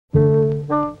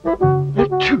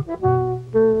Atishoo!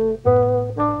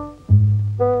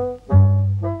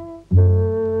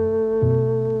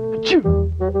 Atishoo!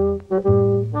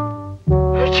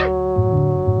 Atishoo!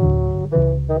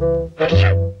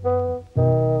 Atishoo!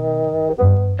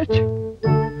 Atishoo!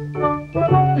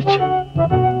 Atishoo!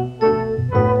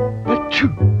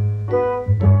 Atishoo!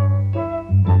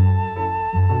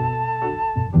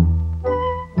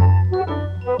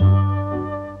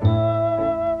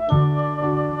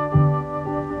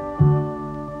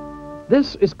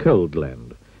 This is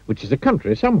Coldland, which is a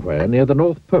country somewhere near the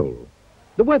North Pole.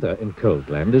 The weather in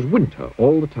Coldland is winter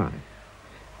all the time.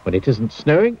 When it isn't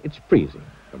snowing, it's freezing.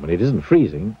 And when it isn't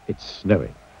freezing, it's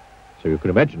snowing. So you can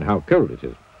imagine how cold it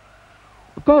is.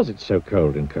 Because it's so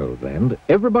cold in Coldland,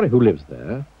 everybody who lives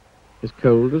there is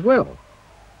cold as well.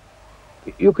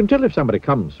 You can tell if somebody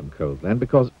comes from Coldland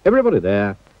because everybody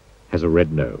there has a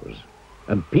red nose.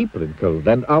 And people in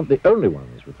Coldland aren't the only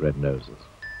ones with red noses.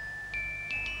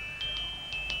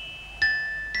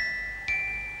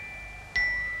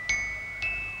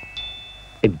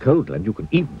 In Coldland, you can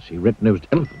even see red-nosed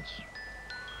elephants.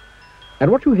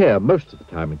 And what you hear most of the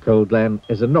time in Coldland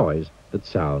is a noise that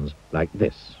sounds like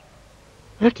this.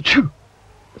 Atishoo!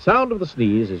 The sound of the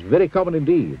sneeze is very common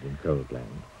indeed in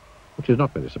Coldland, which is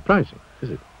not very surprising, is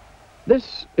it?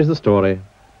 This is the story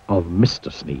of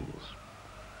Mr. Sneeze,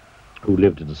 who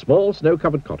lived in a small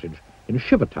snow-covered cottage in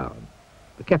Shivertown,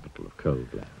 the capital of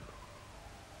Coldland.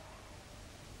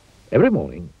 Every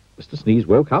morning, Mr. Sneeze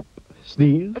woke up,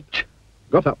 sneezed,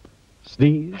 got up,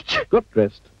 sneezed, got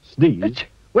dressed, sneezed,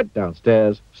 went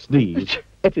downstairs, sneezed,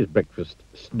 ate his breakfast,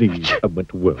 sneezed, and went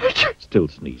to work, still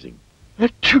sneezing.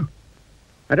 Atishoo!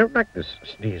 I don't like this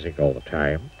sneezing all the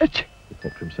time, Atishoo! he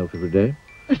thought to himself every day.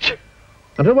 Atishoo!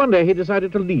 Until one day he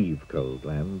decided to leave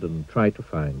Coldland and try to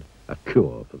find a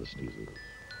cure for the sneezes.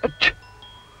 Atishoo!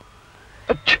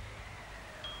 Atishoo!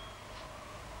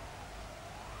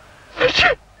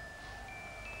 Atishoo!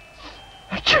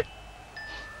 Atishoo!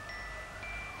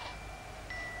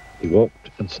 He walked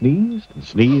and sneezed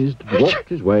and walked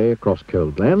his way across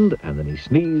Coldland, and then he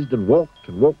sneezed and walked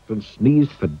and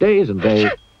sneezed for days and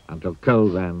days until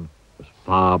Coldland was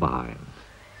far behind.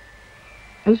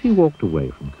 As he walked away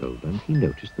from Coldland, he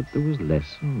noticed that there was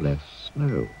less and less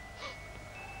snow.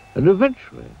 And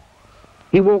eventually,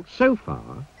 he walked so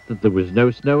far that there was no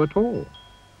snow at all.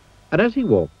 And as he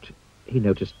walked, he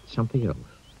noticed something else.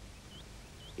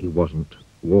 He wasn't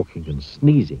walking and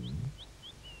sneezing.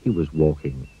 He was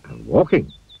walking and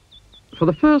walking. For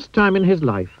the first time in his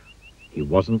life, he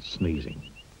wasn't sneezing.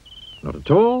 Not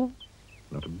at all,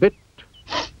 not a bit,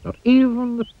 not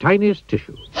even the tiniest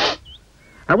tissue.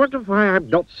 I wonder why I'm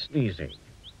not sneezing,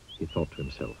 he thought to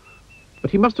himself. But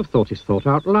he must have thought his thought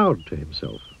out loud to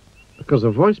himself, because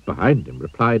a voice behind him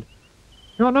replied,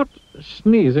 "You're not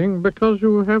sneezing because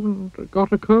you haven't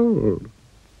got a cold."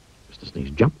 Mr. Sneeze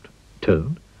jumped,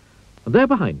 turned, and there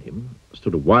behind him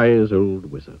stood a wise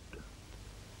old wizard.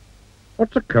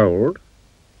 "What's a cold?"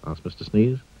 asked Mr.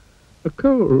 Sneeze. "A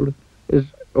cold is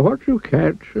what you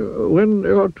catch when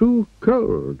you're too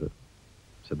cold,"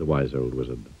 said the wise old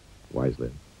wizard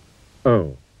wisely.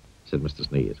 "Oh," said Mr.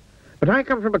 Sneeze, "but I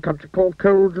come from a country called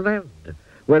Coldland,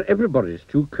 where everybody's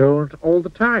too cold all the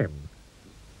time."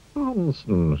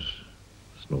 "Nonsense,"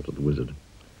 snorted the wizard.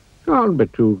 "Can't be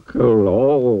too cold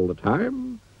all the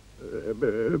time.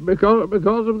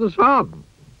 Because of the sun."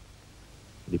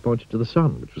 And he pointed to the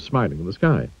sun, which was smiling in the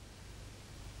sky.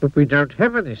 "But we don't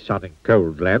have any sun in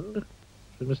Coldland,"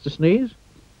 said Mr. Sneeze.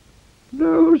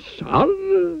 "No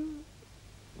sun?"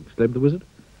 exclaimed the wizard.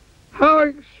 "How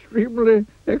extremely,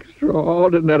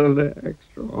 extraordinarily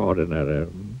extraordinary.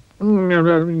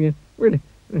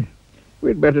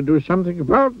 We'd better do something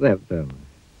about that, then,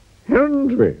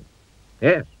 hadn't we?"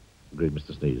 "Yes," agreed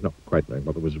Mr. Sneeze, not quite knowing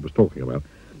what the wizard was talking about.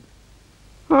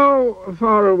 "How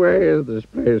far away is this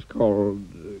place called,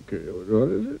 what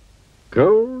is it,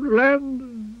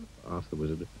 Coldland?" asked the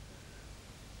wizard.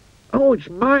 "Oh, it's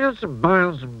miles and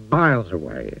miles and miles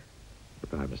away,"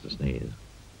 replied Mr. Sneeze.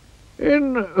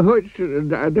 "In which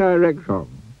direction?"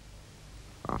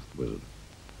 asked the wizard.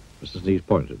 Mr. Sneeze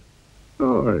pointed.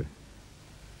 "Oh, it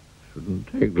shouldn't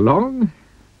take long,"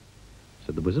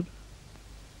 said the wizard,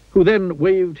 who then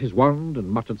waved his wand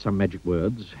and muttered some magic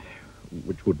words,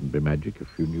 which wouldn't be magic if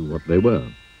you knew what they were.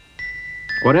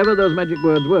 Whatever those magic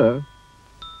words were,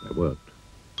 they worked.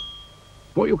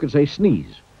 Before you could say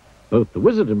sneeze, both the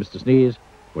wizard and Mr. Sneeze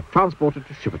were transported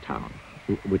to Shivertown,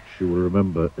 which you will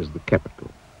remember is the capital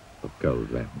of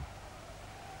Coldland.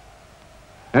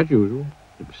 As usual,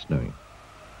 it was snowing.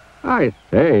 "I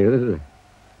say, this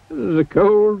is a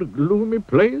cold, gloomy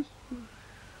place,"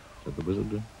 said the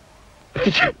wizard.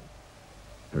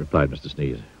 replied Mr.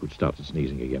 Sneeze, who'd started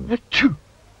sneezing again. Atishoo!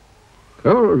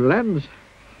 Coldland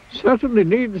certainly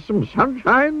needs some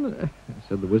sunshine,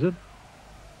 said the wizard.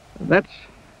 That's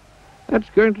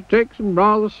going to take some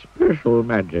rather special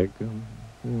magic.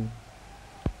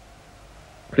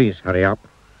 Please hurry up,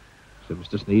 said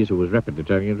Mr. Sneeze, who was rapidly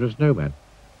turning into a snowman.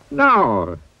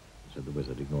 Now, said the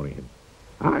wizard, ignoring him,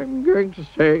 I'm going to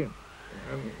say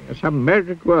some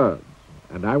magic words,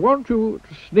 and I want you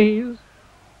to sneeze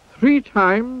 3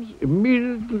 times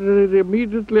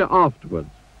immediately afterwards.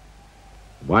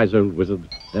 The wise old wizard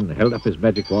then held up his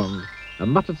magic wand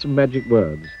and muttered some magic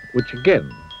words, which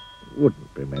again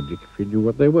wouldn't be magic if you knew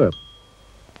what they were.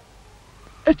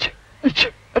 Atch!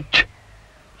 Atch! Atch!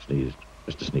 Sneezed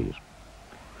Mr. Sneeze.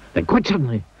 Then quite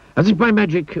suddenly, as if by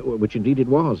magic, which indeed it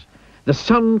was, the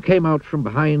sun came out from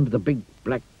behind the big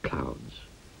black clouds,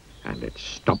 and it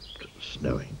stopped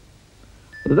snowing.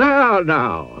 There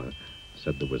now,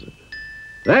 said the wizard.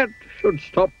 That should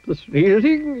stop the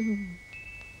sneezing.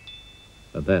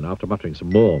 And then, after muttering some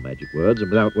more magic words, and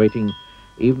without waiting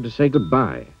even to say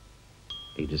goodbye,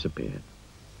 he disappeared.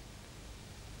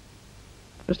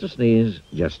 Mr. Sneeze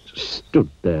just stood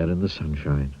there in the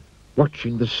sunshine,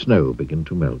 watching the snow begin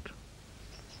to melt.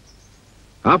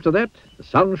 After that, the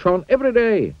sun shone every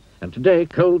day, and today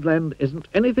Coldland isn't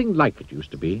anything like it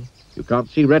used to be. You can't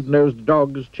see red-nosed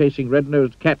dogs chasing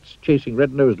red-nosed cats chasing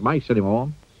red-nosed mice anymore.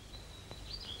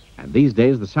 And these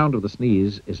days the sound of the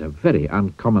sneeze is a very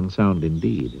uncommon sound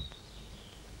indeed.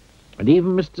 And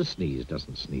even Mr. Sneeze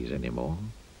doesn't sneeze anymore.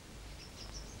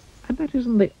 And that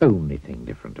isn't the only thing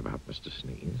different about Mr.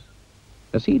 Sneeze,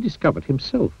 as he discovered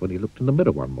himself when he looked in the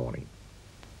mirror one morning.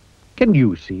 Can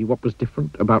you see what was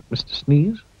different about Mr.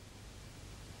 Sneeze?